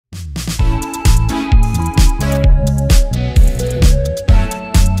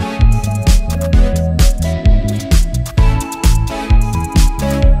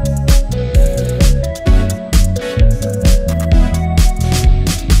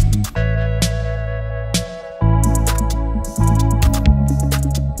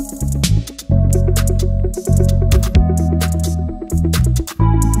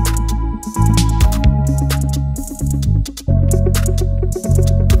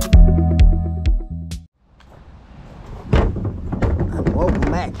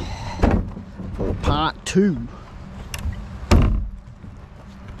2.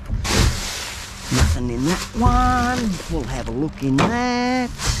 Nothing in that one. We'll have a look in that.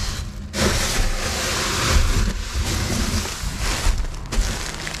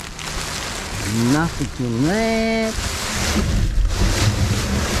 Nothing in that.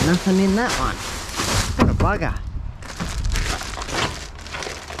 Nothing in that one. What a bugger.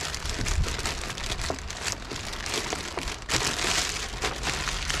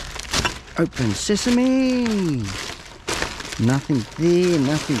 Open sesame. Nothing there,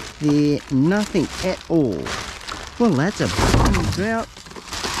 nothing there, nothing at all. Well, that's a bomb drought.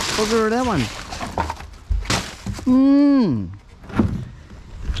 Bugger that one.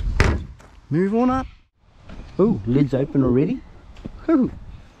 Move on up. Oh, lid's open already. Oh,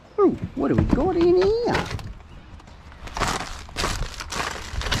 what have we got in here?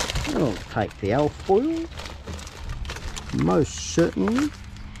 I'll take the alfoil. Most certainly.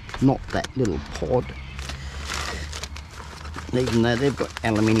 Not that little pod. Even though they've got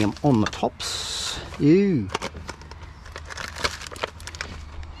aluminium on the tops. Ew.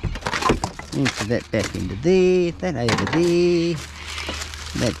 Empty that back into there, that over there,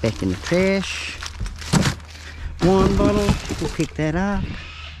 that back in the trash. Wine bottle, we'll pick that up.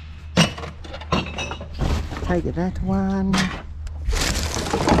 Take that one.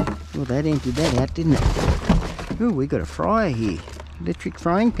 Well, that emptied that out, didn't it? Ooh, we got a fryer here. Electric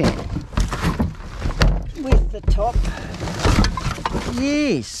frying pan. With the top.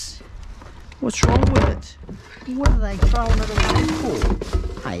 Yes. What's wrong with it? What are they throwing it away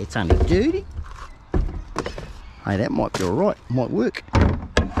for? Hey, it's only dirty. Hey, that might be alright. Might work.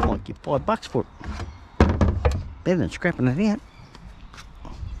 Might get $5 for it. Better than scrapping it out.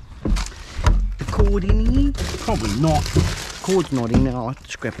 The cord in here? Probably not. The cord's not in there. I'll have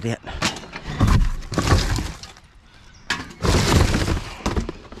to scrap it out.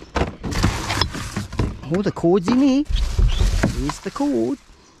 Oh, the cord's in here. Here's the cord.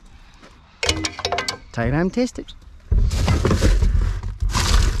 Take it home and test it.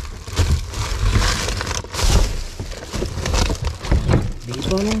 This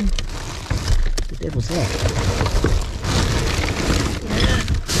one. The devil's that?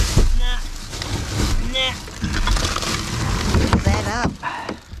 Nah. Pick that up.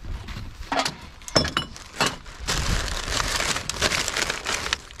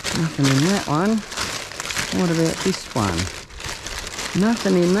 Nothing in that one. What about this one?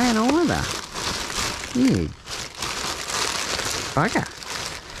 Nothing in that either. Yeah. Bugger.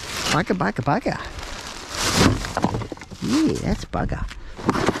 Bugger. Yeah, that's bugger.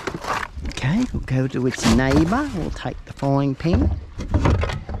 Okay, we'll go to its neighbour. We'll take the frying pan.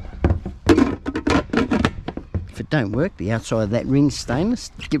 If it don't work, the outside of that ring's stainless.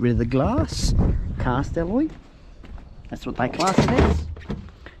 Get rid of the glass. Cast alloy. That's what they class it as.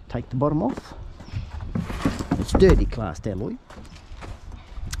 Take the bottom off. It's dirty cast alloy.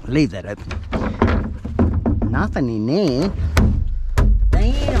 Leave that open. Nothing in there.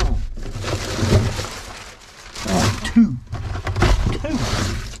 Damn. Oh, two.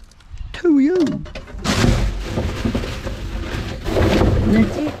 You. And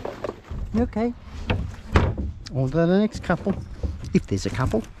that's it. Okay. On to the next couple. If there's a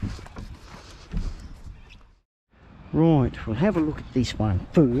couple. Right, we'll have a look at this one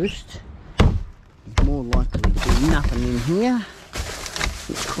first. More likely to be nothing in here.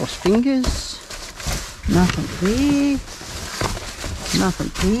 Let's cross fingers. Nothing there.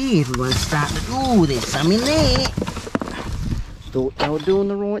 Nothing there. Everyone's starting to... Oh, there's some in there. Thought they were doing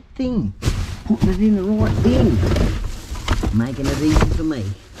the right thing. Putting it in the right bin. Making it easy for me.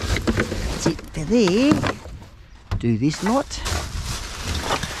 That's it for there. Do this lot.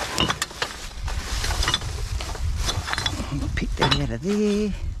 Pick that out of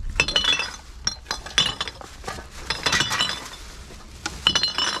there.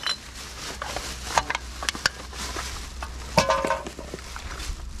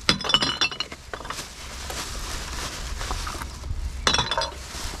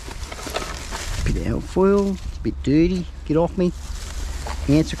 Bit of alfoil, it's a bit dirty, get off me.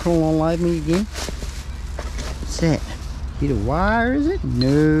 Ants are crawling all over me again. What's that? Bit of wire, is it?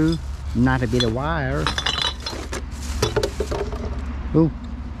 No, not a bit of wire. Oh,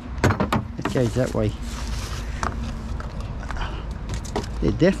 it goes that way.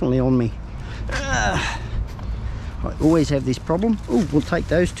 They're definitely on me. I always have this problem. Oh, we'll take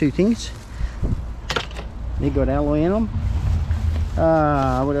those two things. They've got alloy in them.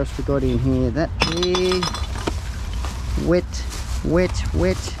 What else we got in here? That there. Wet.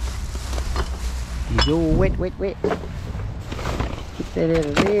 It's all wet. Get that out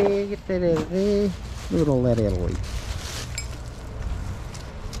of there, get that out of there. Look at all that alloy.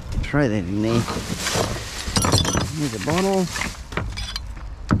 throw that in there. Here's a bottle.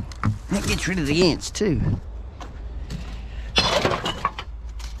 That gets rid of the ants too.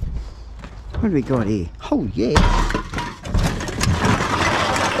 What have we got here? Oh yeah.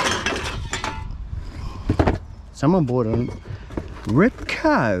 Someone bought a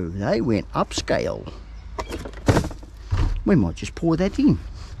Ripco. They went upscale. We might just pour that in.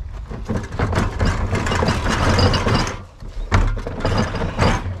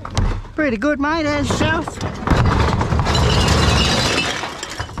 Pretty good, mate, as yourself.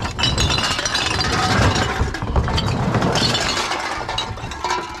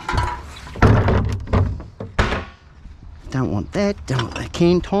 Don't want that, don't want that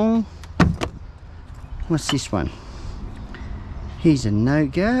Canton. What's this one? Here's a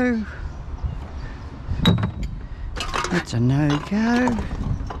no-go. That's a no-go.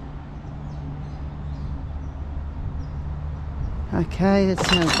 Okay, that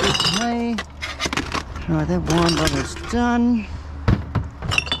sounds good to me. Right, that wine bottle's done.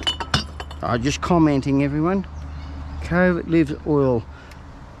 Just commenting, everyone. Cod liver oil.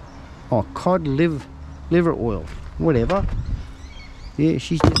 Oh, cod liver oil. Whatever. Yeah,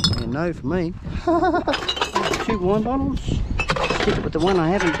 she's definitely a no for me. 2 wine bottles. Stick it with the one I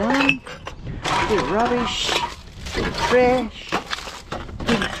haven't done. Bit of rubbish. Bit of trash.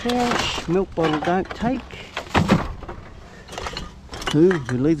 Bit of trash. Milk bottle don't take. Ooh,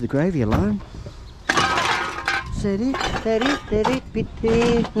 we leave the gravy alone. Is that it? That it? Bit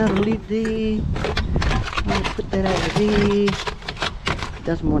there. Another lid there. I'll put that over there.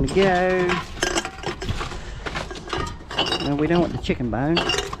 Doesn't want to go. No, we don't want the chicken bones.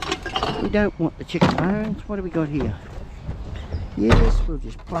 We don't want the chicken bones. What do we got here? Yes, we'll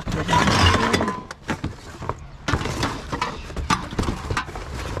just pluck that out.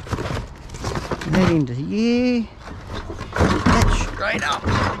 That into here. That straight up.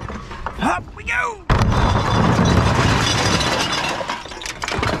 Up we go.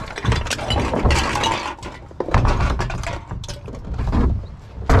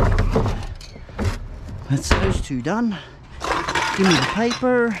 That's those 2 done. Give me the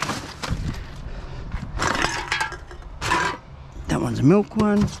paper. That one's a milk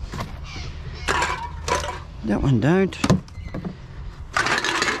one. That one don't.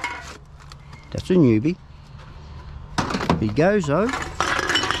 That's a newbie. He goes though.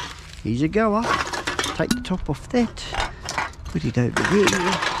 He's a goer. Take the top off that. Put it over there.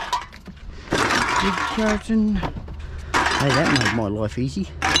 Big carton. Hey, that made my life easy.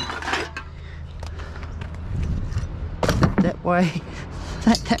 That way.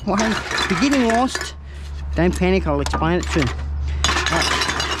 That way. If you're getting lost, don't panic, I'll explain it soon.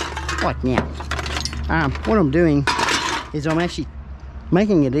 Right now. What I'm doing is I'm actually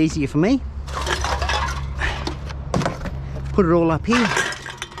making it easier for me. Put it all up here.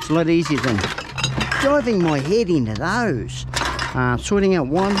 It's a lot easier than diving my head into those. Sorting out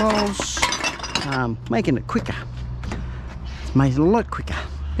wine bottles, making it quicker. It's made it a lot quicker.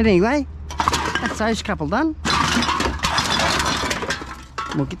 But anyway, that's those couple done.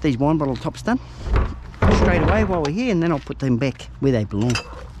 We'll get these wine bottle tops done straight away while we're here, and then I'll put them back where they belong.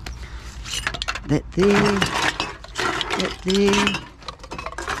 That there, that there.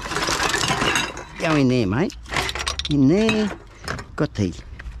 Go in there, mate. In there. Got the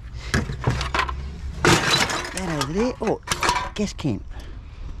that over there. Oh, gas can.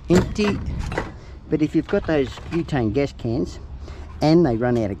 Empty. But if you've got those butane gas cans and they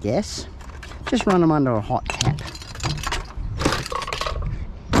run out of gas, just run them under a hot tap.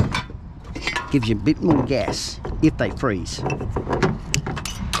 Gives you a bit more gas if they freeze.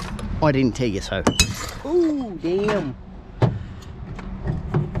 I didn't tell you so. Ooh, damn.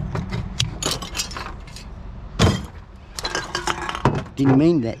 Didn't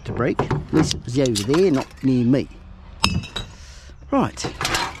mean that to break. At least it was over there, not near me. Right.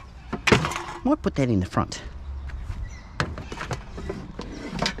 Might put that in the front.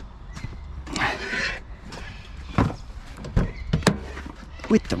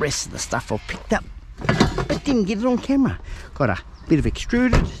 With the rest of the stuff I've picked up, but didn't get it on camera. Got a bit of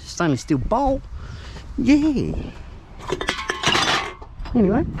extruded stainless steel bowl. Yeah.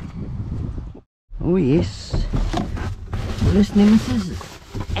 Anyway. Oh yes. First nemesis is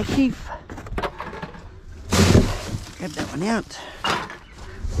active. Grab that one out. Grab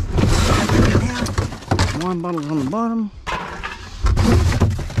that one out. Wine bottles on the bottom.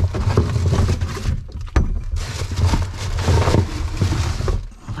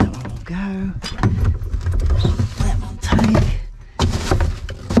 Go. That will take.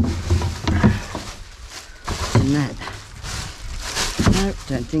 And that. Nope,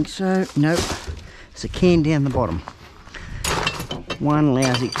 don't think so. Nope. It's a can down the bottom. one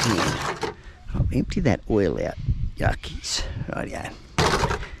lousy can. I'll empty that oil out. Yuckies. Rightio.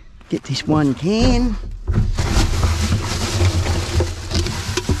 Get this one can.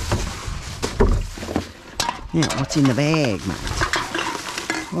 Now, what's in the bag, mate?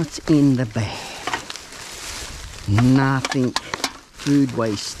 What's in the bag? Nothing. Food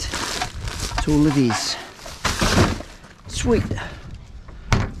waste. That's all it is. Sweet.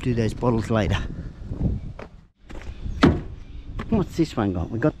 Do those bottles later. What's this one got?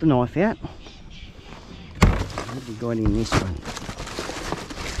 We got the knife out. What have we got in this one?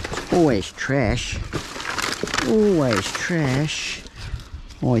 It's always trash. Always trash.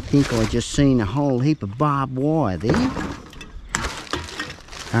 I think I just seen a whole heap of barbed wire there.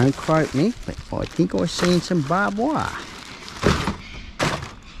 Don't quote me, but I think I seen some barbed wire.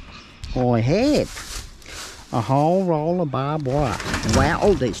 I had a whole roll of barbed wire. Wow,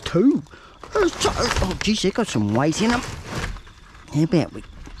 oh, there's two. There's two. Oh, geez, they got some weight in them. How about we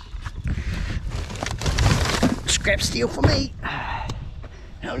scrap steel for me?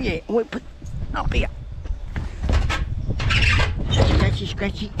 Oh yeah, we put up here. Scratchy,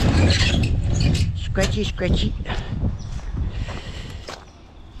 scratchy. Scratchy, scratchy.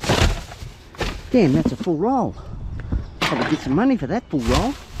 Damn, that's a full roll. Probably get some money for that full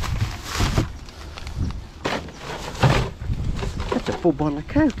roll. That's a full bottle of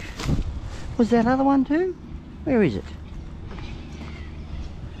Coke. Was that other one too? Where is it?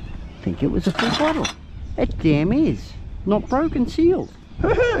 I think it was a full bottle. It damn is. Not broken, sealed.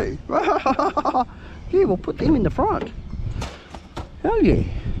 Hey! Yeah, we'll put them in the front. Oh yeah.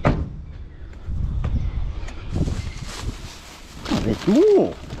 Oh, there's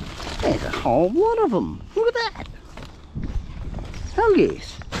more. There's a whole lot of them. Look at that. Oh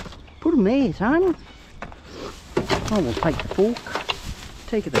yes. Put them there, son. I will take the fork.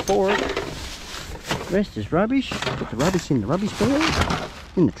 Take the fork. The rest is rubbish. Put the rubbish in the rubbish bag.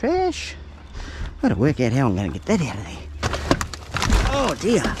 In the trash. Gotta work out how I'm gonna get that out of there. Oh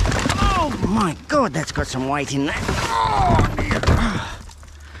dear. Oh my god, that's got some weight in that. Oh dear.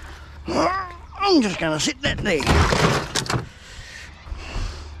 I'm just gonna sit that there.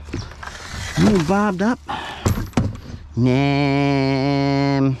 All barbed up.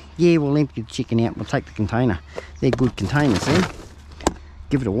 Nah. Yeah, we'll empty the chicken out. We'll take the container. They're good containers then.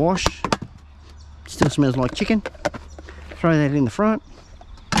 Give it a wash. Still smells like chicken. Throw that in the front.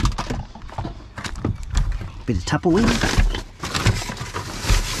 Bit of Tupperware.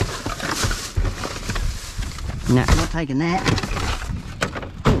 No, not taking that.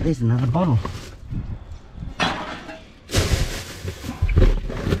 Oh, there's another bottle.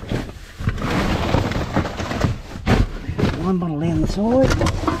 One bottle down the side.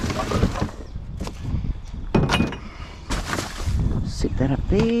 Sit that up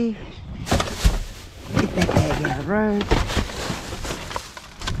there. Get that bag out of the road.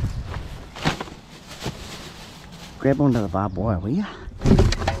 Grab onto the barbed wire, will you?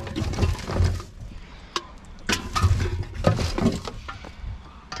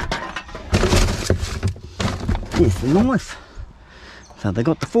 There's the knife. So they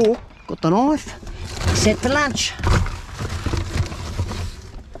got the fork, got the knife, set for lunch.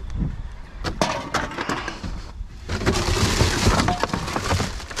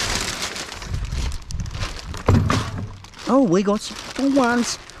 Oh, we got some full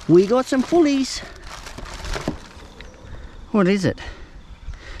ones. We got some fullies. What is it?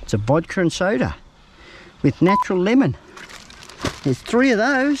 It's a vodka and soda with natural lemon. There's 3 of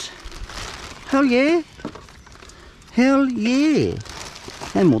those. Hell yeah. Hell yeah.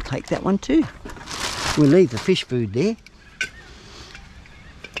 And we'll take that one too. We'll leave the fish food there.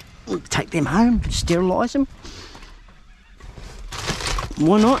 We'll take them home, sterilise them.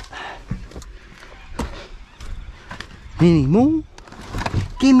 Why not? Any more?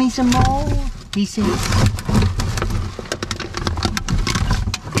 Give me some more, he says.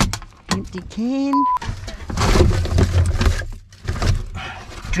 Empty can.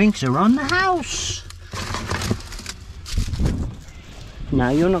 Drinks are on the house. No,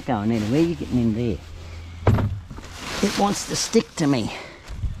 you're not going anywhere. You're getting in there. It wants to stick to me.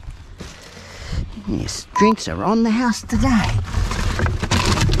 Yes, drinks are on the house today.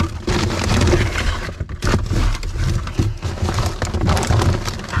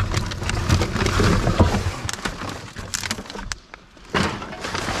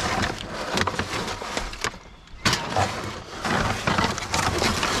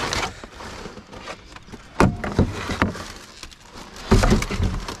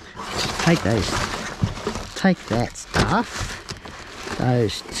 Take those, take that stuff,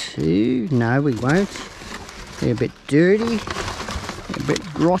 those 2, no we won't, they're a bit dirty, a bit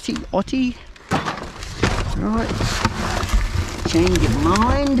grotty, right, Change your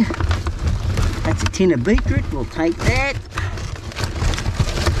mind. That's a tin of beetroot, we'll take that.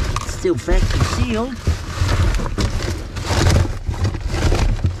 Still factory sealed.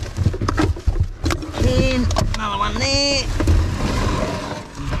 Tin, another one there.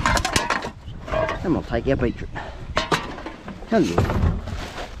 And we'll take our beetroot. Hell yeah.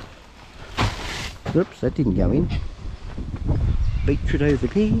 Oops, that didn't go in. Beetroot over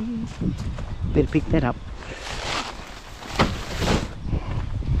there. Better pick that up.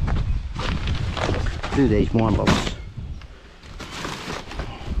 Do these wine bottles.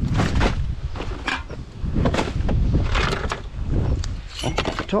 Off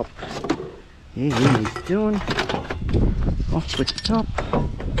the top. Yeah, he's doing. Off with the top.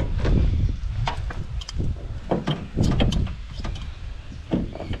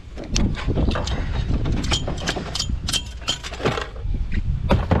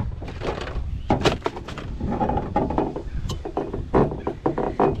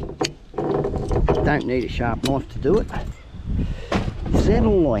 Don't need a sharp knife to do it. Is that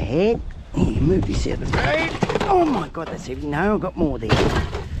all I had? Move this out of the road. Oh my god, that's heavy. No, I've got more there.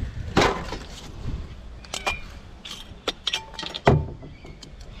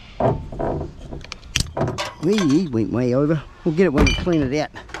 He went way over. We'll get it when we clean it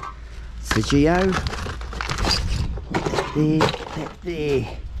out. It's the GO. That there, that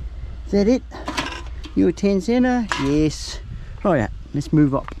there. Is that it? You a 10 center? Yes. Right, let's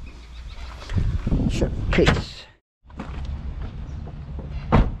move up. Case.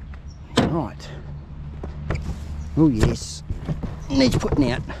 Right. Oh yes. Needs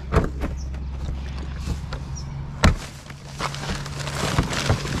putting out.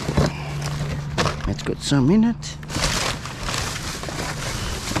 That's got some in it.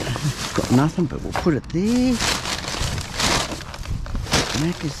 Got nothing, but we'll put it there.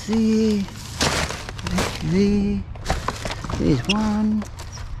 Macca's there. Mac there. There's one.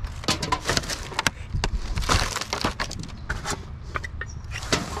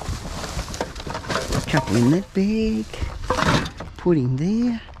 Couple in that bag, put him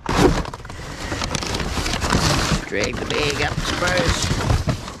there, drag the bag up, I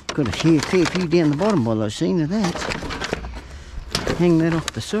suppose. Got a fair few down the bottom by the scene of that. Hang that off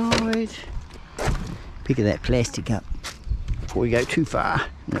the side, pick of that plastic up before you go too far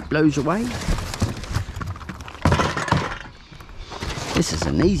and it blows away. This is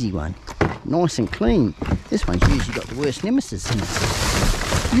an easy one, nice and clean. This one's usually got the worst nemesis in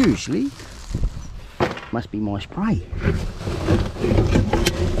it, usually. Must be my spray.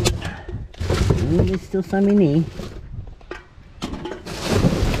 Oh, there's still some in here.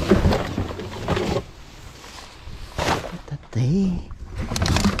 Put that there.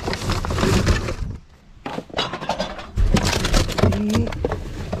 There.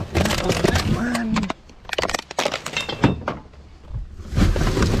 That one.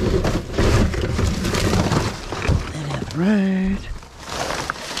 That out the road.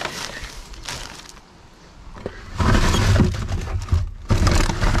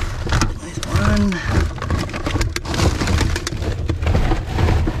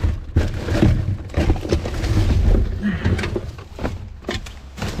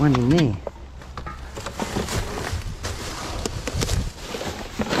 One in there.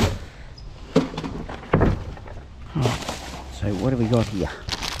 Right, so what have we got here?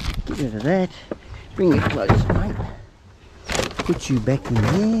 Get rid of that. Bring it closer, mate. Put you back in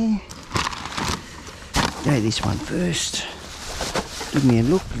there. Go this one first. Give me a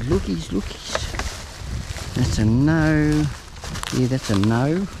look, lookies. That's a no. Yeah, that's a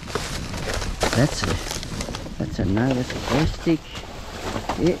no. That's a no. That's a plastic.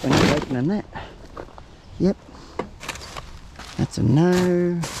 Yeah, when you're opening that. Yep. That's a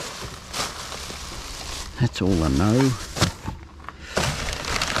no. That's all a no.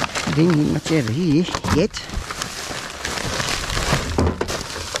 I didn't get much out of here yet.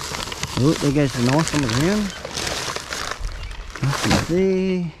 Oh, there goes the knife on the ground. Nothing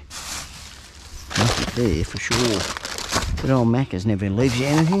there. Nothing there for sure. But old Macca's never leaves you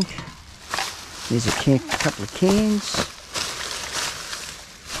anything. There's a couple of cans.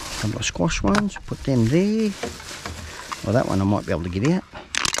 A couple of squash ones. Put them there. Well, that one I might be able to get out.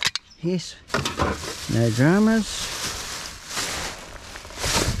 Yes. No dramas.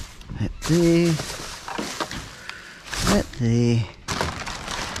 That there. That there.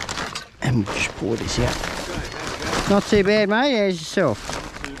 And we'll just pour this out. Not too bad, mate. How's yourself?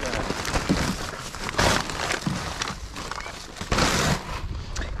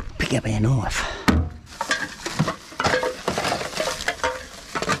 Pick up our knife.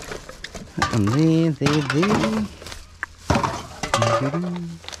 That one there.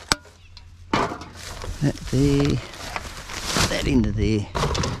 That there. that into there.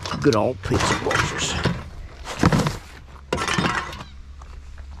 Good old pizza boxes.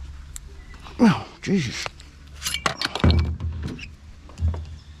 Oh, Jesus.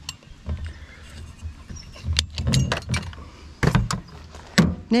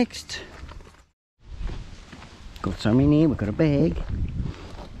 Next. Got some in here, we've got a bag.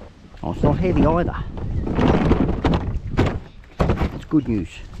 Oh, it's not heavy either. It's good news.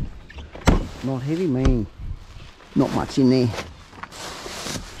 Not heavy, meaning not much in there.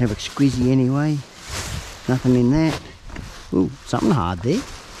 Have a squizzy anyway. Nothing in that. Ooh, something hard there.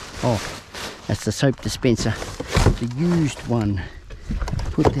 Oh, that's the soap dispenser. The used one.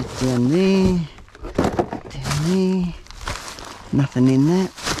 Put that down there. Down there. Nothing in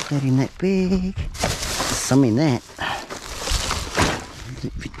that. Put that in that bag. There's some in that.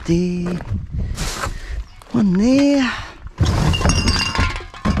 Fit there. One there.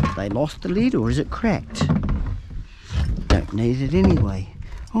 They lost the lid, or is it cracked? Don't need it anyway.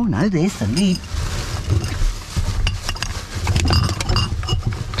 Oh no, there's the lid.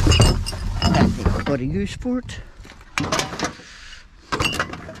 I don't think I've got a use for it.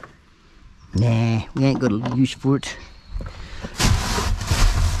 Nah, we ain't got a use for it.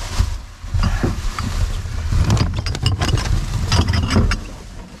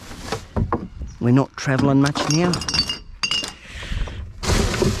 We're not travelling much now.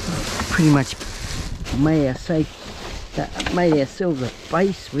 Pretty much made ourselves a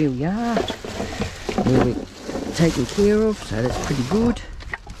base where we are, where we're taken care of, so that's pretty good.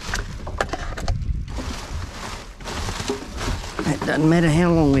 It doesn't matter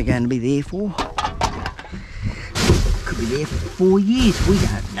how long we're going to be there for. Could be there for 4 years, we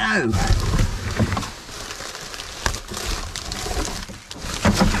don't know.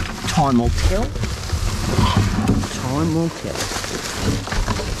 Time will tell. Time will tell.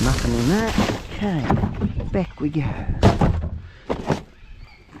 Nothing in that. Okay, back we go.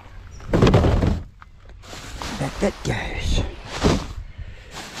 Back that goes.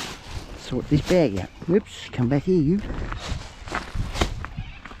 Sort this bag out. Whoops, come back here, you.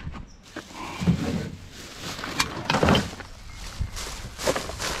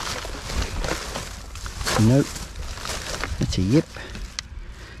 Nope. That's a yip.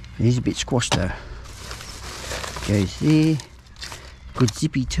 He's a bit squashed though. Goes there. Good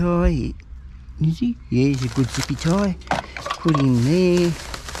zippy tie. Is he? Yeah, he's a good zippy tie. Put him there.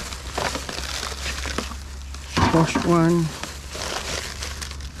 Squashed one.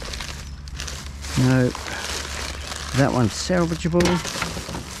 No. That one's salvageable.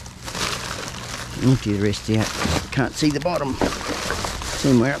 Empty the rest out. Can't see the bottom.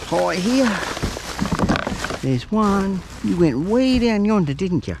 See we're up high here. There's one. You went way down yonder,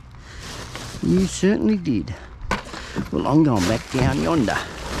 didn't you? You certainly did. Well, I'm going back down yonder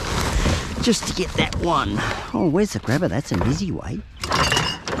just to get that one. Oh, where's the grabber? That's an easy way.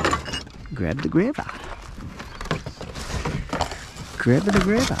 Grab the grabber. Grab the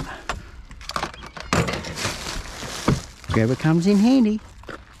grabber. Grabber comes in handy.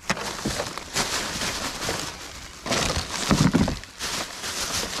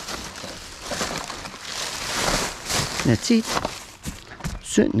 That's it.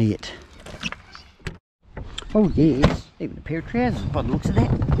 Certainly it. Oh yes, even a pair of trousers by the looks of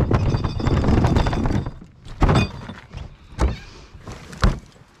that.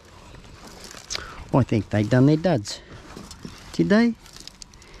 I think they'd done their duds. Did they?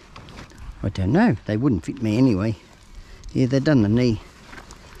 I don't know. They wouldn't fit me anyway. Yeah, they've done the knee.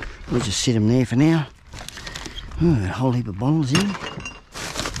 We'll just set them there for now. Oh, a whole heap of bottles in.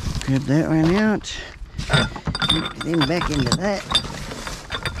 Grab that one out. Then back into that.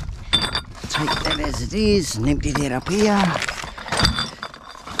 Take that as it is and empty that up here.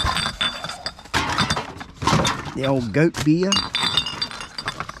 The old goat beer.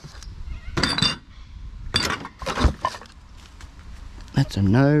 That's a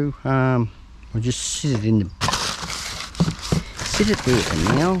no. I'll just sit it in the. Sit it there for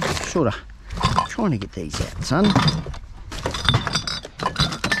now. Sort of trying to get these out, son.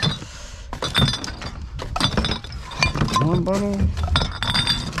 Wine bottle.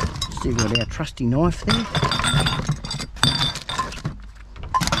 Still got our trusty knife there.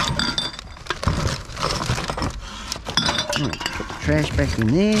 Right, put the trash back in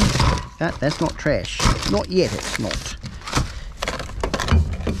there. That's not trash. Not yet, it's not.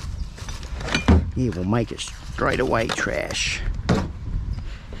 Yeah, we'll make it straight away trash.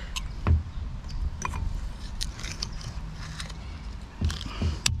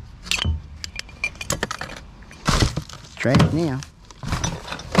 Trash now.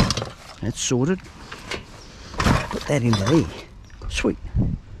 That's sorted. Put that into there. Sweet.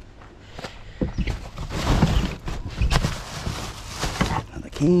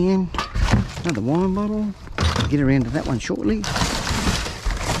 can. Another wine bottle. I'll get around to that one shortly.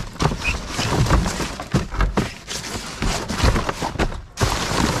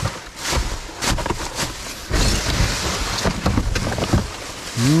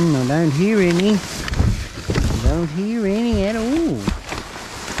 I don't hear any. I don't hear any at all.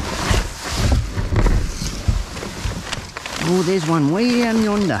 Oh, there's one way down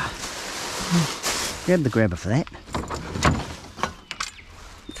yonder. Grab the grabber for that.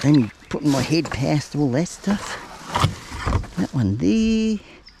 Only putting my head past all that stuff. That one there.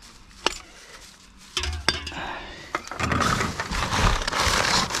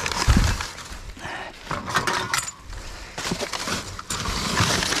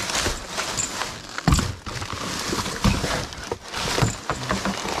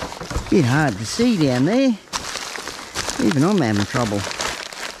 Bit hard to see down there. Even I'm having trouble.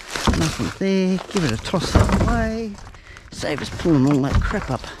 Nothing there. Give it a toss that way. Save us pulling all that crap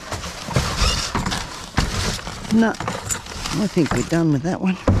up. No, I think we're done with that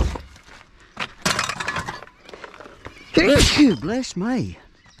one. Bless me.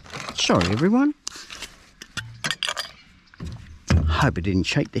 Sorry everyone. Hope it didn't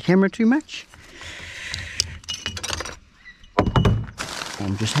shake the camera too much.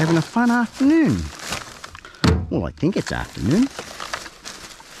 I'm just having a fun afternoon. Well, I think it's afternoon.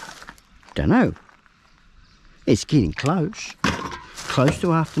 Don't know. It's getting close. Close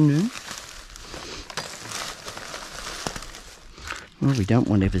to afternoon. Well, we don't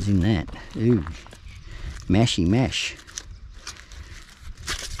want whatever's in that. Ooh. Mashy mash.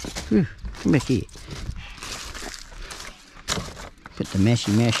 Ooh, come back here. Put the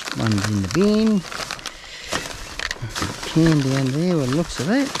mashy mash ones in the bin. Can down there with the looks of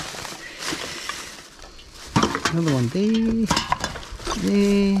it. Another one there.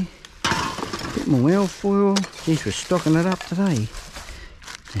 There. Bit more alfoil. Geez, we're stocking it up today.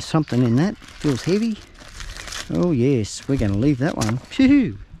 There's something in that. Feels heavy. Oh yes, we're going to leave that one.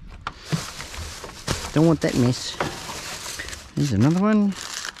 Phew! Don't want that mess. There's another one.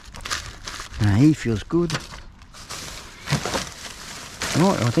 Ah, he feels good.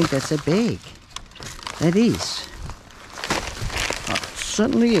 Oh, I think that's a bag. That is. It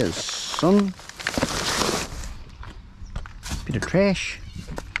certainly is. Some bit of trash.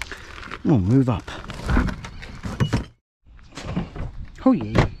 We'll move up. Oh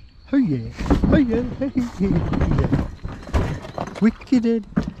yeah. Oh yeah. Oh yeah. Oh yeah. Wicked.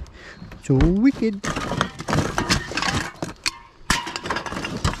 So wicked.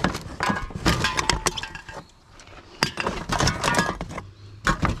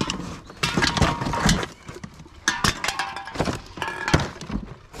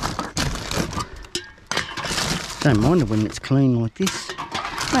 Don't mind it when it's clean like this.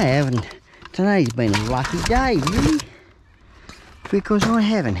 I haven't. Today's been a lucky day, really. Because I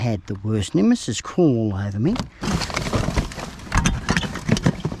haven't had the worst nemesis crawl all over me.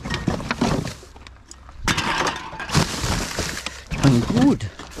 It's been good.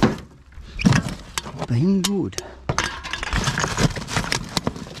 Been good.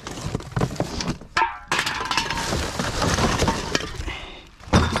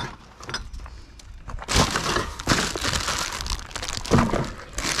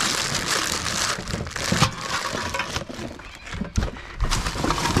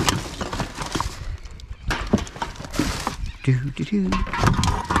 Do.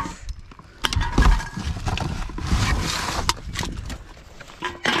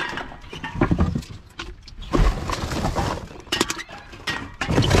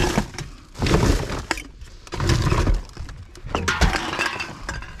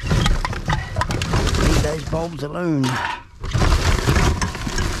 Leave those bulbs alone.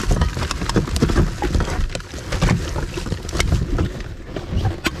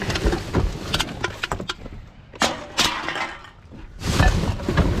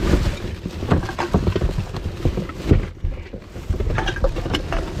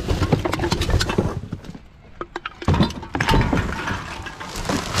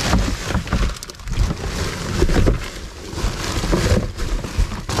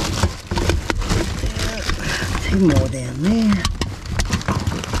 More down there.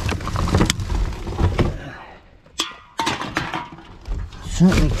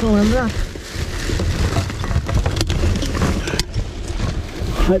 Certainly climbed up.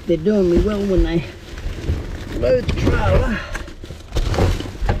 Hope they're doing me well when they load the trailer.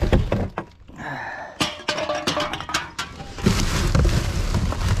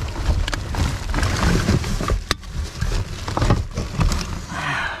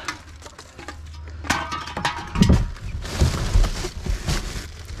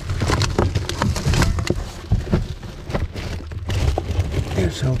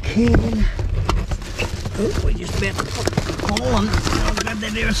 So can. Oh, we're just about to put the hole on. I'll grab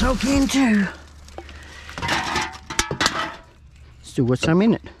that aerosol can too. Still got some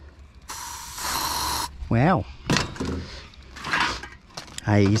in it. Wow.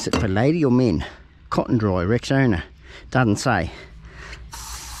 Hey, is it for lady or men? Cotton dry, Rexona. Doesn't say.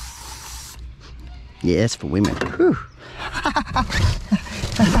 Yeah, that's for women. Whew.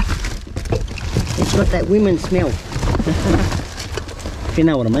 It's got that women smell. If you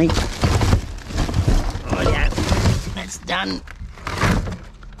know what I mean. Oh yeah, that's done.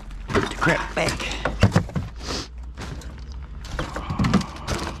 Put the crap back.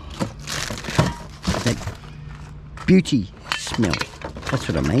 That beauty smell. That's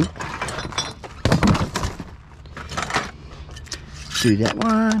what I mean. Do that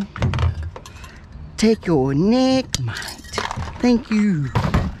one. Take your neck, mate. Thank you.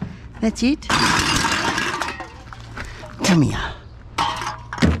 That's it. Come here.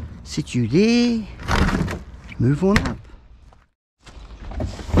 Sit you there. Move on up.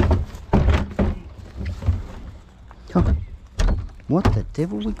 Oh, what the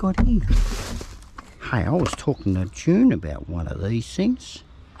devil we got here? Hey, I was talking to June about one of these things.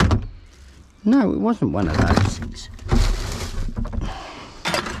 No, it wasn't one of those things.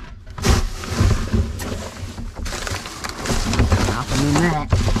 Nothing in that.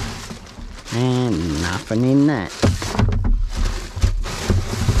 And nothing in that.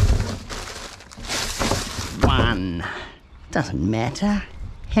 One. Doesn't matter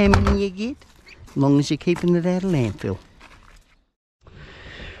how many you get, as long as you're keeping it out of landfill.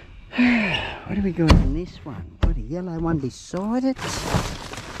 What do we got in this one? Got a yellow one beside it.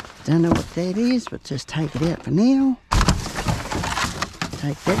 Don't know what that is, but just take it out for now.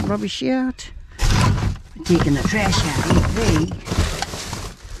 Take that rubbish out. We're taking the trash out here.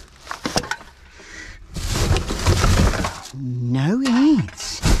 No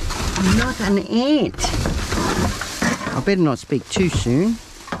ants. Not an ant. I better not speak too soon.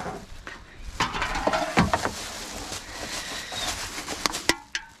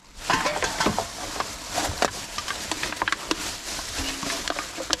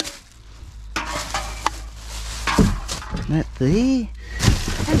 That there.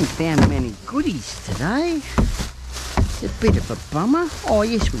 Haven't found many goodies today. It's a bit of a bummer. Oh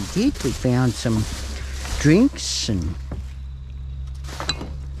yes, we did. We found some drinks and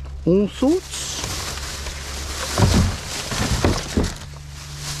all sorts.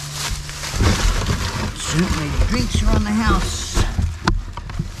 Certainly the drinks are on the house.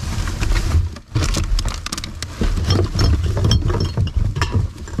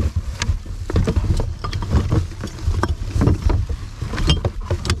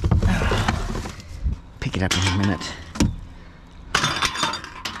 Pick it up in a minute.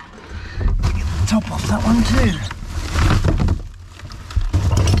 Get the top off that one too.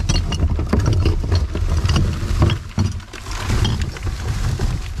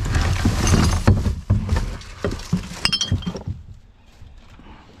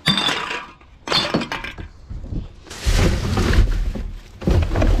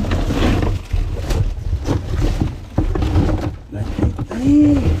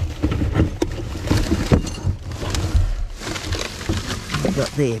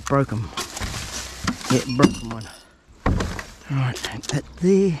 There, broken. Yeah, broken one. Alright, that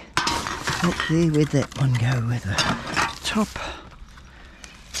there, where'd that one go with the top?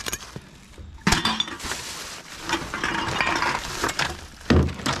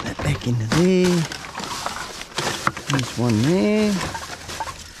 That back into there. There's one there.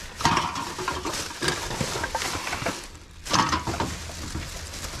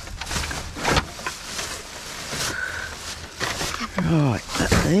 Right,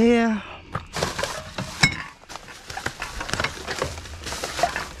 that there.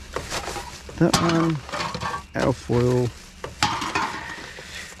 That one, alfoil.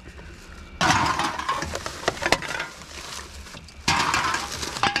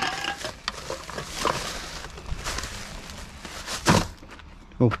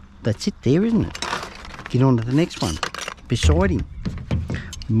 Oh, that's it there, isn't it? Get on to the next one, beside him.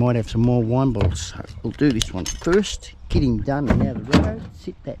 We might have some more wine bottles, so we'll do this one first. Get him done and out of the road.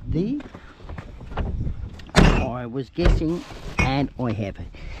 Sit that there. I was guessing, and I have a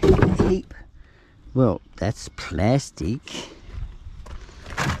heap. Well, that's plastic,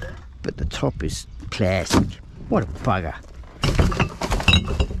 but the top is plastic. What a bugger.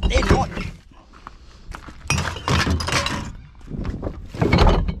 They're not.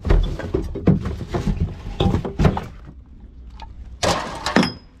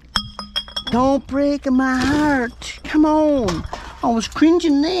 Don't break my heart. Come on. I was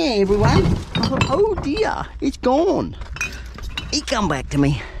cringing there, everyone. I thought, oh dear, it's gone. he come back to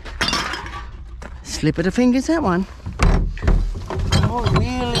me. Slip of the fingers, that one. Oh,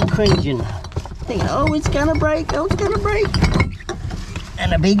 really cringing. Thinking, oh, it's gonna break, oh, it's gonna break.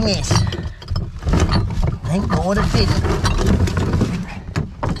 And a big mess. Thank God it didn't.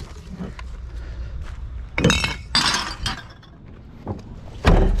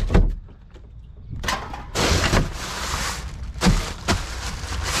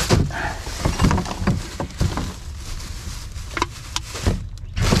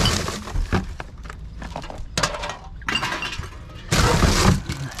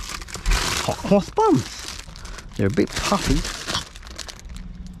 Cloth bums. They're a bit puffy.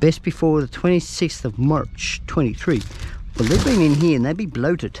 Best before the 26th of March 23. Well, they've been in here and they'd be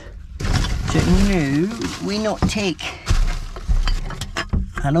bloated. So no, we not take.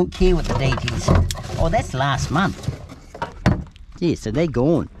 I don't care what the date is. Oh, that's last month. Yeah, so they're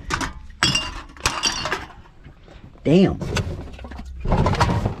gone. Damn.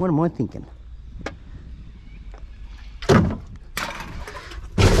 What am I thinking?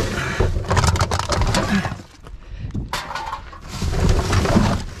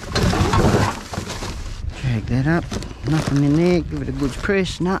 That up, nothing in there, give it a good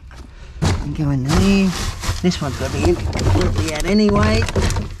press, nut, and go in there. This one's got to be empty out anyway.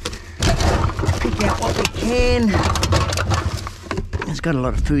 Pick out what we can. It's got a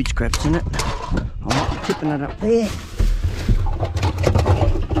lot of food scraps in it. I'm not tipping it up there.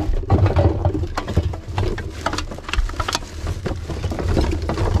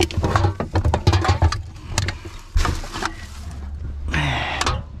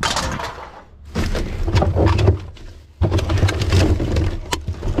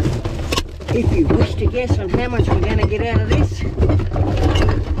 If you wish to guess on how much we're going to get out of this,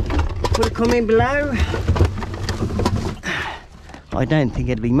 put a comment below. I don't think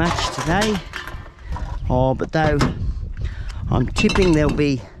it'll be much today. Oh, but though I'm tipping there'll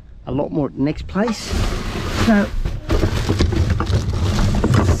be a lot more at the next place. So,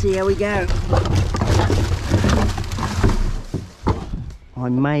 let's see how we go. I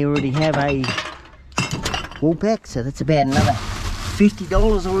may already have a wool pack, so that's about another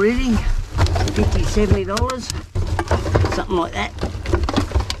 $50 already. $50, $70, something like that.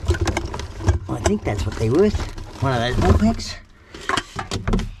 I think that's what they're worth. One of those wool packs.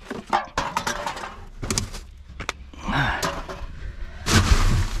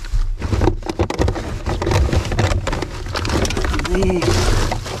 There. I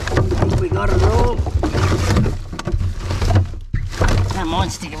think we got it all. Don't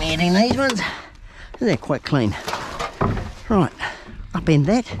mind sticking my head in these ones. They're quite clean. Right, upend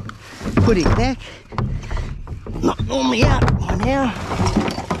that. Put it back. Not normally out by now.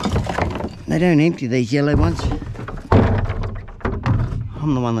 They don't empty these yellow ones.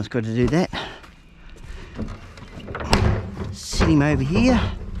 I'm the one that's got to do that. Sit him over here.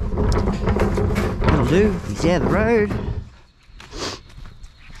 That'll do. He's out of the road.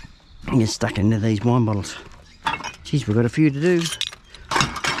 And get stuck into these wine bottles. Geez, we've got a few to do.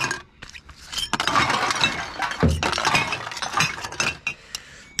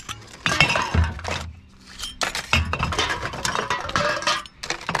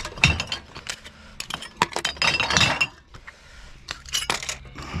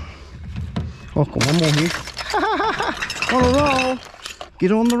 Oh, got one more here. On a roll.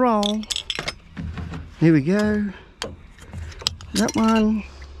 Get on the roll. Here we go. That one.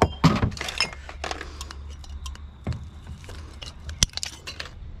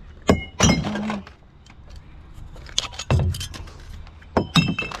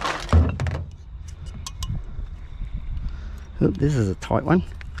 Oh, this is a tight one.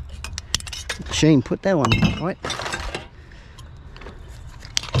 Sheen put that one tight.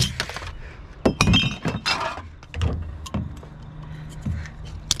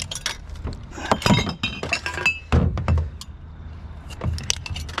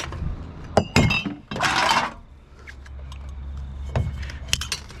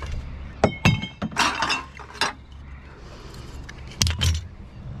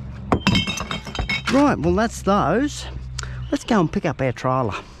 Right, well that's those. Let's go and pick up our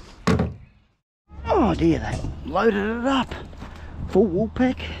trailer. Oh dear, they loaded it up. Full wool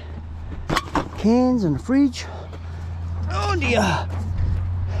pack, cans and a fridge. Oh dear.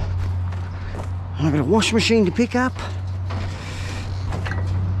 And I've got a wash machine to pick up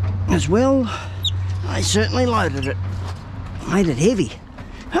as well. They certainly loaded it. Made it heavy.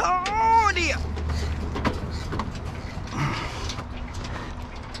 Oh dear.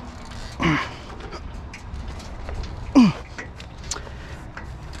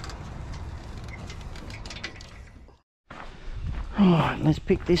 Alright, let's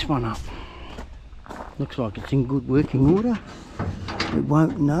pick this one up. Looks like it's in good working order. We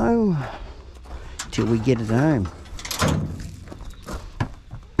won't know till we get it home.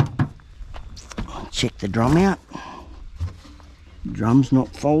 Check the drum out. Drum's not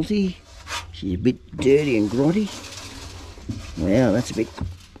faulty. She's a bit dirty and grotty. Wow, that's a bit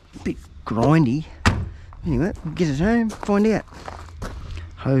grindy. Anyway, we'll get it home, find out.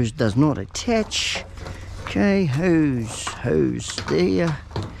 Hose does not attach. Okay, hose there.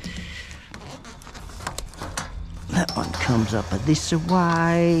 That one comes up this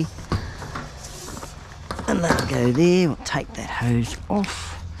way. And that'll go there. We'll take that hose off.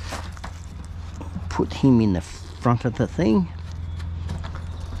 Put him in the front of the thing.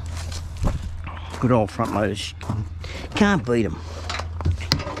 Good old front loaders. Can't beat them.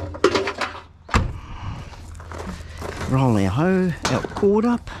 Roll our cord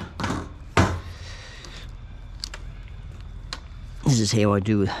up. This is how I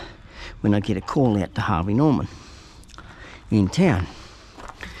do it when I get a call out to Harvey Norman in town.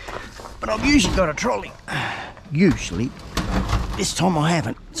 But I've usually got a trolley. Usually. This time I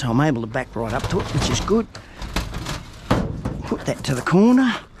haven't, so I'm able to back right up to it, which is good. Put that to the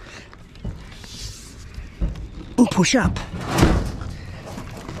corner. And push up.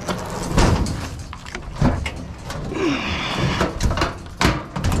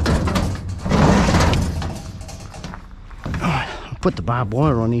 Put the barbed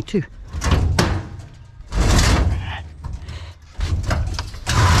wire on here too. Right.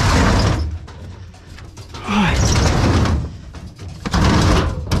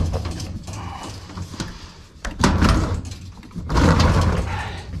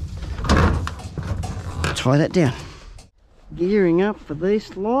 Tie that down. Gearing up for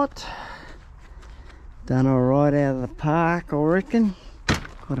this lot. Done alright out of the park, I reckon.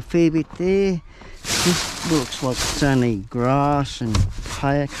 Got a fair bit there. This looks like it's only grass and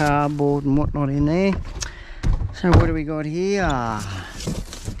cardboard and whatnot in there. So what do we got here?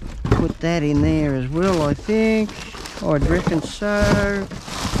 Put that in there as well, I think. I'd reckon so.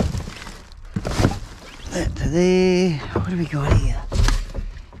 That to there. What do we got here?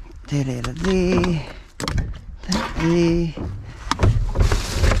 That out of there. That there.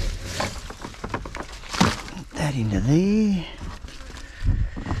 That into there.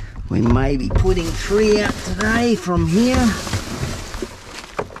 We may be putting 3 out today from here.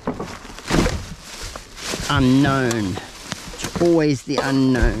 Unknown. It's always the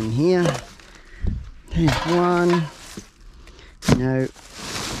unknown here. There's one. No.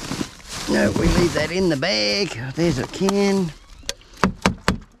 No, we leave that in the bag. There's a can.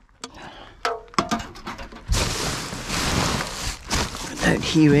 I don't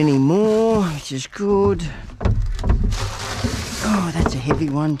hear any more, which is good. Oh, that's a heavy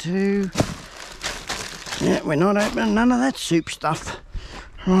one too. Yeah, we're not opening none of that soup stuff.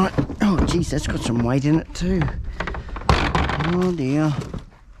 Right. Oh, geez, that's got some weight in it too. Oh dear.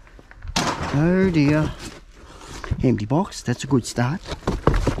 Oh dear. Empty box. That's a good start.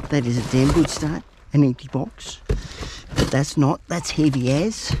 That is a damn good start. An empty box. But that's not. That's heavy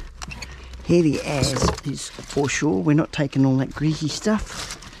as. Heavy as is for sure. We're not taking all that greasy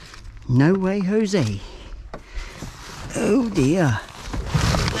stuff. No way, Jose. Oh dear,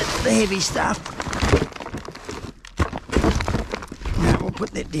 that's the heavy stuff. Now we'll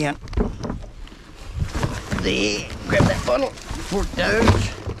put that down. There, grab that bottle before it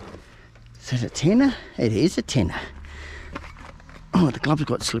goes. Is that a tenner? It is a tenner. Oh, the gloves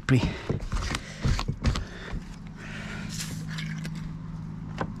got slippery.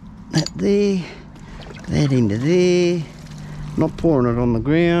 That there, that into there. Not pouring it on the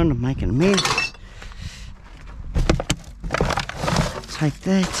ground, I'm making a mess. Take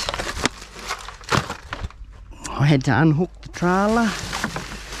that. I had to unhook the trailer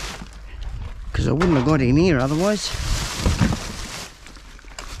because I wouldn't have got in here otherwise.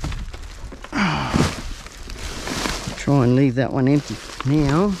 Try and leave that one empty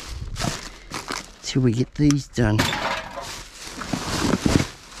now till we get these done.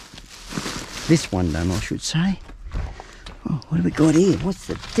 This one done, I should say. Oh, what have we got here? What's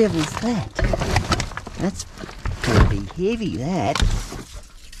the devil's that? That's pretty heavy, that.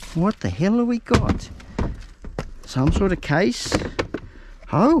 What the hell have we got? Some sort of case?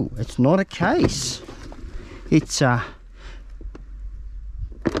 Oh, it's not a case. It's a...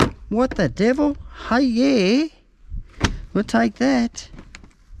 What the devil? Hey, yeah. We'll take that.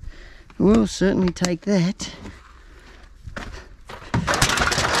 We'll certainly take that.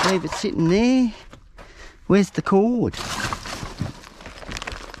 Leave it sitting there. Where's the cord?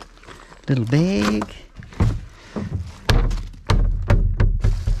 Little bag.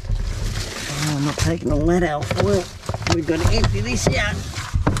 I'm not taking all that alfoil. We've got to empty this out.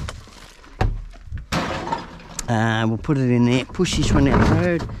 We'll put it in there, push this one out the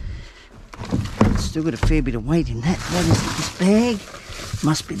road. Still got a fair bit of weight in that. What is it, this bag?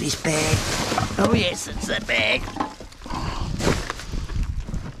 Must be this bag. Oh yes, it's that bag.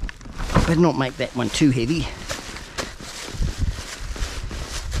 Better not make that one too heavy.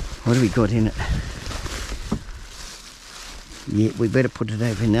 What do we got in it? Yeah, we better put it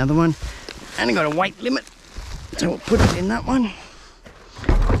over in the other one. Only got a weight limit, so we'll put it in that one.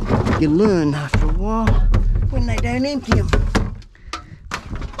 You learn after a while when they don't empty them.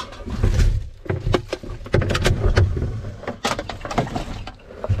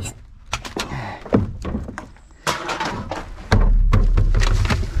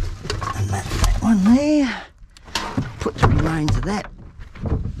 And that one there. Put the remains of that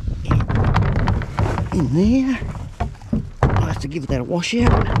in there. I'll have to give that a wash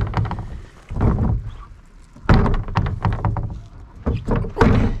out.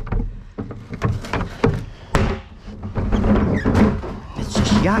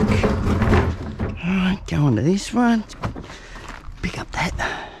 Yuck. Alright, go on to this one. Pick up that.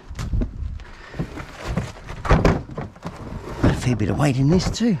 Got a fair bit of weight in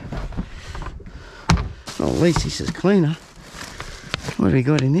this too. Well, at least this is cleaner. What do we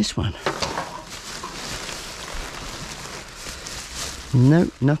got in this one?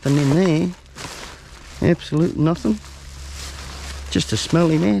 Nope, nothing in there. Absolute nothing. Just a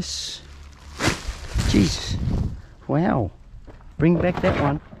smelly mess. Jesus. Wow. Bring back that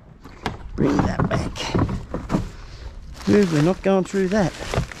one. Bring that back. Ooh, we're not going through that.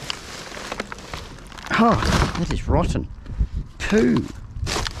 Oh, that is rotten. Poo.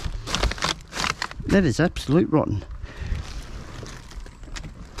 That is absolute rotten.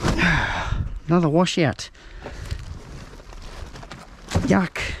 Another washout.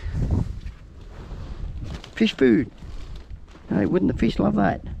 Yuck. Fish food. Hey, wouldn't the fish love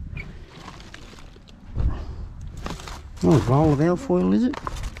that? Oh, a roll of alfoil, is it?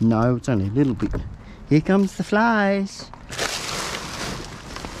 No, it's only a little bit. Here comes the flies.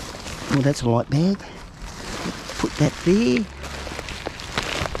 Oh, that's a light bag. Put that there.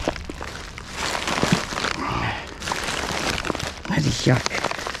 That is yuck.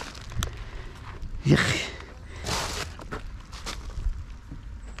 Yuck.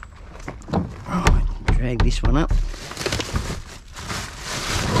 Right, drag this one up.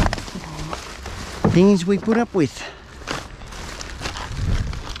 Things we put up with.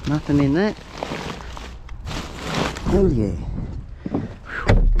 Nothing in that. Oh yeah.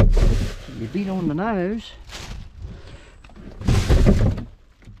 A bit on the nose.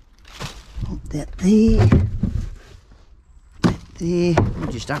 Put that there. That there.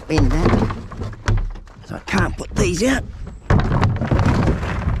 We'll just upend that. So I can't put these out.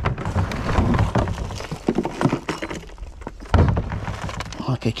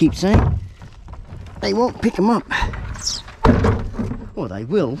 Like I keep saying, they won't pick them up. Well, they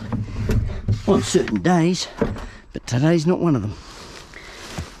will on certain days, but today's not one of them.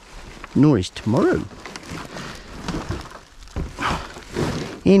 Nor is tomorrow.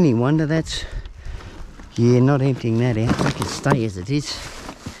 Any wonder that's... Yeah, not emptying that out. They can stay as it is.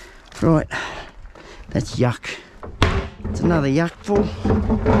 Right, that's yuck. It's another yuckful.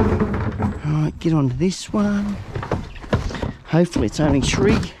 Right, get on to this one. Hopefully it's only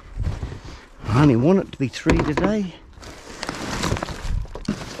 3. I only want it to be 3 today.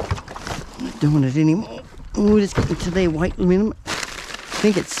 Doing it anymore. Oh, just getting to their weight limit. I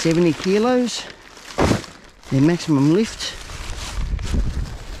think it's 70 kilos. Their maximum lift.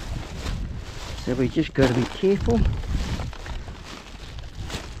 So we just got to be careful.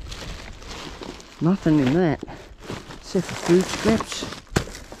 Nothing in that except for food scraps.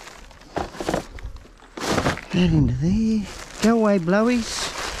 That into there. Go away, blowies.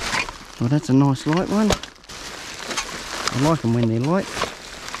 Oh, that's a nice light one. I like them when they're light.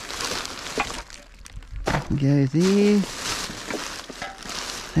 Go there.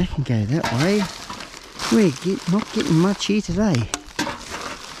 That can go that way. We're not getting much here today.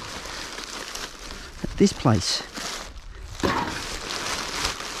 At this place.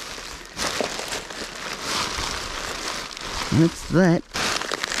 That's that.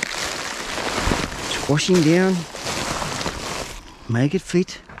 Squashing down. Make it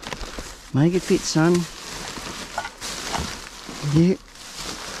fit. Make it fit, son. Yep.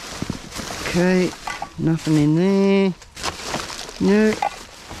 Okay. Nothing in there. No.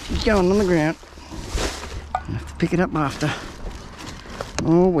 She's going on the ground. I'll have to pick it up after.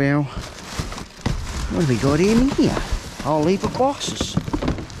 Oh well. What have we got in here? A whole heap of boxes.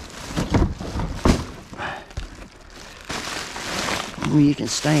 Well, you can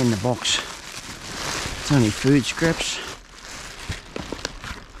stay in the box. It's only food scraps.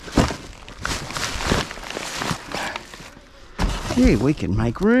 Yeah, we can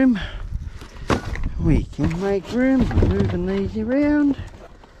make room. We can make room. Moving these around.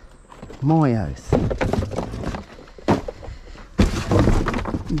 My oath.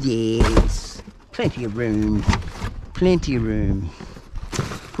 Yes. Plenty of room. Plenty of room.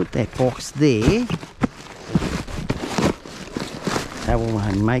 Put that box there. That will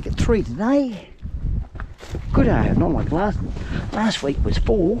make it 3 today. Good, not like last week was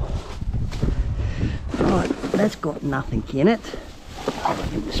 4. Right, that's got nothing in it. I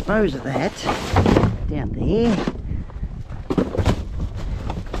can dispose of that down there.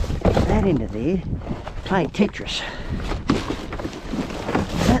 That into there. Playing Tetris.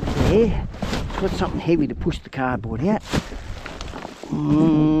 That there. Got something heavy to push the cardboard out.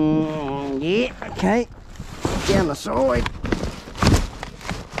 Yeah, okay. Down the side.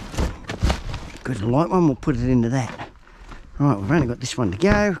 Good light one, we'll put it into that. Right, we've only got this one to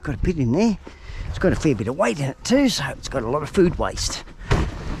go. Got a bit in there. It's got a fair bit of weight in it too, so it's got a lot of food waste.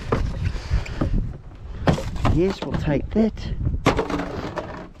 Yes, we'll take that.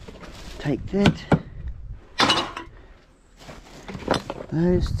 Take that.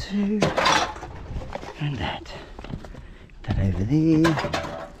 Those two. And that. That over there.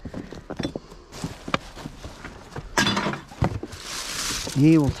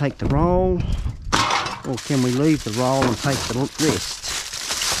 Here we'll take the roll. Or can we leave the roll and take the rest?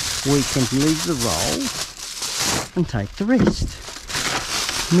 We can leave the roll and take the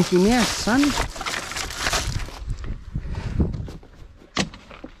rest. Mickey Mouse, son.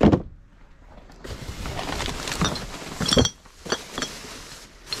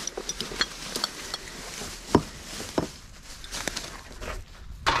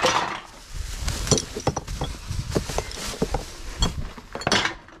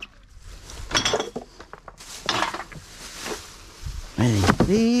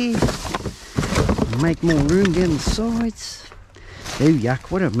 There. Make more room down the sides. Oh yuck,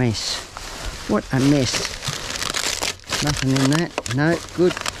 what a mess. What a mess. Nothing in that. No,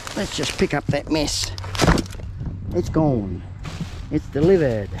 good. Let's just pick up that mess. It's gone. It's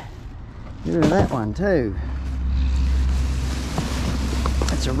delivered. Get rid of that one too.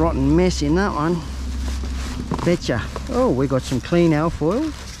 That's a rotten mess in that one. Betcha. Oh, we got some clean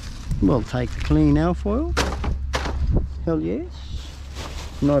alfoil. We'll take the clean alfoil. Hell yes.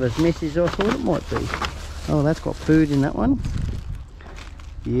 Not as messy as I thought it might be. Oh, that's got food in that one.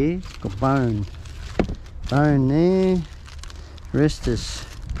 Yeah, it's got bone. Bone there. The rest is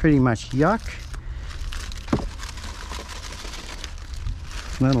pretty much yuck.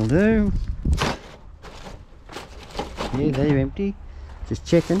 That'll do. Yeah, they're empty. Just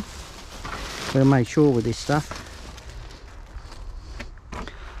checking. Gotta make sure with this stuff.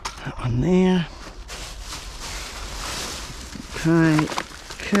 That one there. Okay.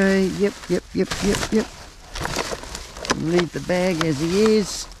 Okay, yep. Leave the bag as it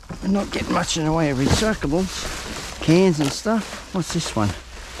is. We're not getting much in the way of recyclables. Cans and stuff. What's this one?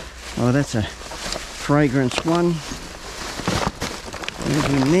 Oh, that's a fragrance one. Leave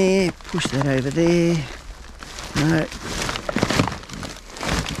him there. Push that over there. No.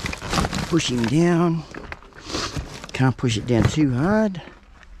 Push him down. Can't push it down too hard.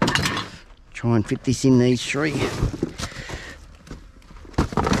 Try and fit this in these 3.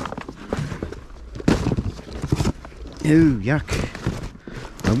 Oh, yuck.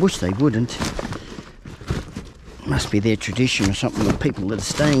 I wish they wouldn't. Must be their tradition or something with people that are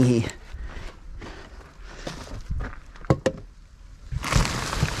staying here.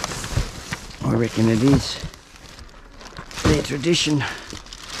 I reckon it is. Their tradition.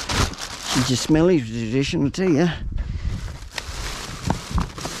 You just smell his tradition, I tell you.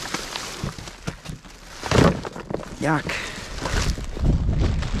 Yuck.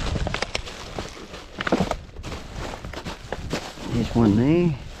 There's one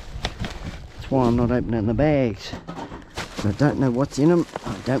there. That's why I'm not opening the bags. I don't know what's in them.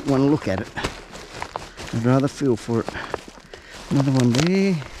 I don't want to look at it. I'd rather feel for it. Another one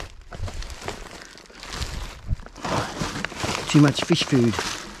there. Too much fish food.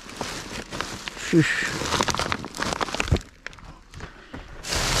 Fish.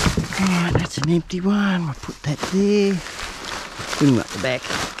 Right, that's an empty one. We'll put that there. Bring them up the back.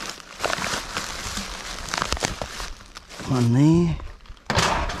 One there.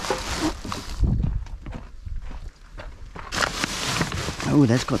 Oh,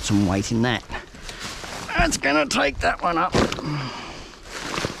 that's got some weight in that. That's going to take that one up.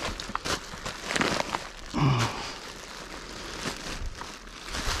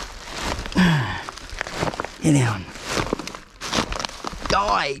 Get down.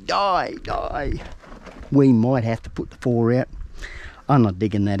 Die. We might have to put the 4 out. I'm not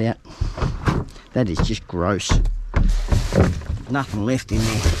digging that out. That is just gross. nothing left in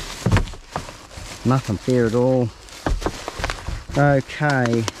there. Nothing there at all.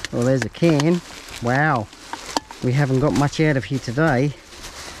 Okay, well there's a can. Wow, we haven't got much out of here today.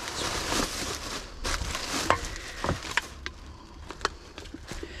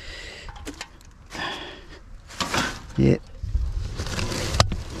 Yep.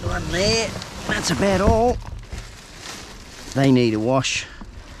 One there. That's about all. They need a wash.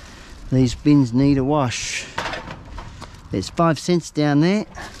 These bins need a wash. There's 5 cents down there.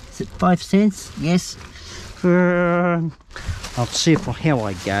 Is it 5 cents? Yes. I'll see how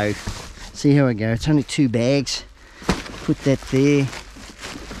I go. See how I go. It's only 2 bags. Put that there.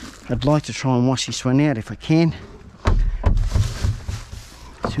 I'd like to try and wash this one out if I can.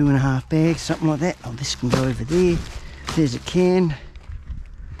 2.5 bags, something like that. Oh, this can go over there. There's a can.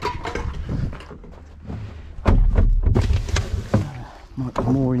 Might be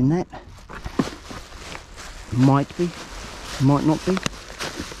more in that. Might be. Might not be.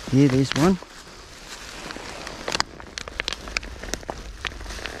 Yeah, there's one.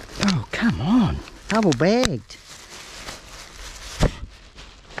 Oh, come on. Double bagged.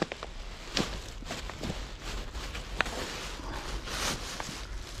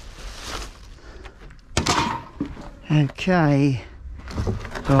 Okay.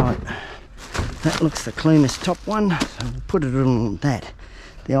 Right. That looks the cleanest top one. So we'll put it on that.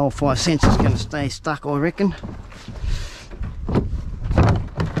 The old 5 cents is going to stay stuck, I reckon.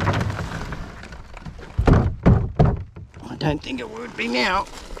 I don't think it would be now.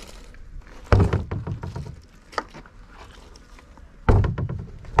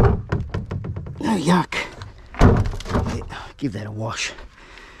 Oh, yuck. Yeah, give that a wash.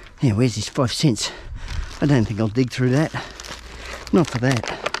 Yeah, where's this 5 cents? I don't think I'll dig through that. Not for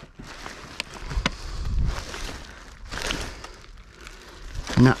that.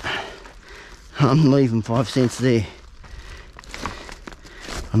 No. I'm leaving 5 cents there.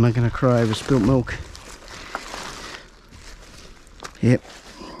 I'm not going to cry over spilt milk. Yep.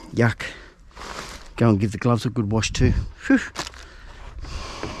 Yuck. Go and give the gloves a good wash too. Whew.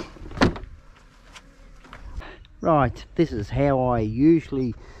 Right, this is how I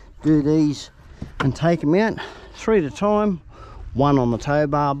usually do these and take them out. 3 at a time, 1 on the tow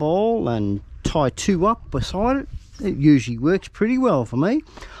bar ball and tie 2 up beside it. It usually works pretty well for me.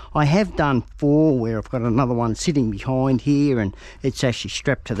 I have done 4 where I've got another one sitting behind here and it's actually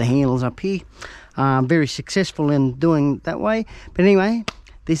strapped to the handles up here. Very successful in doing that way. But anyway,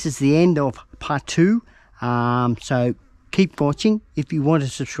 this is the end of part 2. So keep watching. If you want to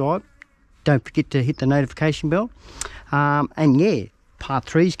subscribe, don't forget to hit the notification bell. And yeah, part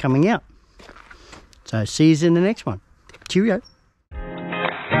 3 is coming out. So see you in the next one. Cheerio.